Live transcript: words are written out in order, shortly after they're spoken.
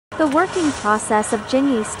The working process of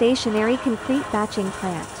HZS stationary concrete batching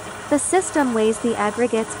plant. The system weighs the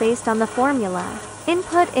aggregates based on the formula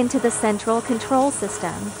input into the central control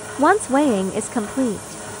system. Once weighing is complete,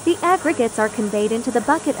 the aggregates are conveyed into the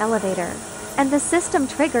bucket elevator, and the system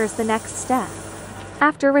triggers the next step.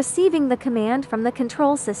 After receiving the command from the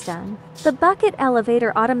control system, the bucket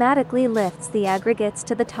elevator automatically lifts the aggregates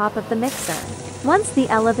to the top of the mixer. Once the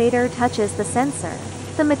elevator touches the sensor,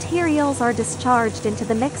 the materials are discharged into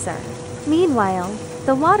the mixer. Meanwhile,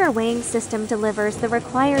 the water weighing system delivers the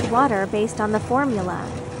required water based on the formula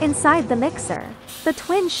inside the mixer. The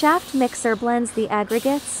twin shaft mixer blends the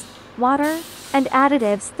aggregates, water, and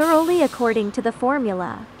additives thoroughly according to the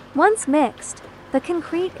formula. Once mixed, the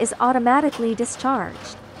concrete is automatically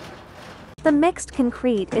discharged. The mixed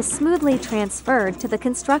concrete is smoothly transferred to the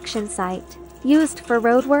construction site, used for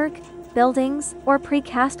roadwork, buildings, or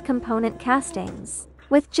precast component castings.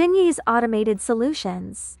 With HZS automated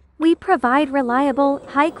solutions, we provide reliable,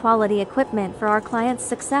 high-quality equipment for our clients'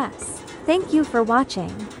 success. Thank you for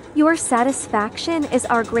watching. Your satisfaction is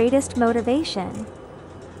our greatest motivation.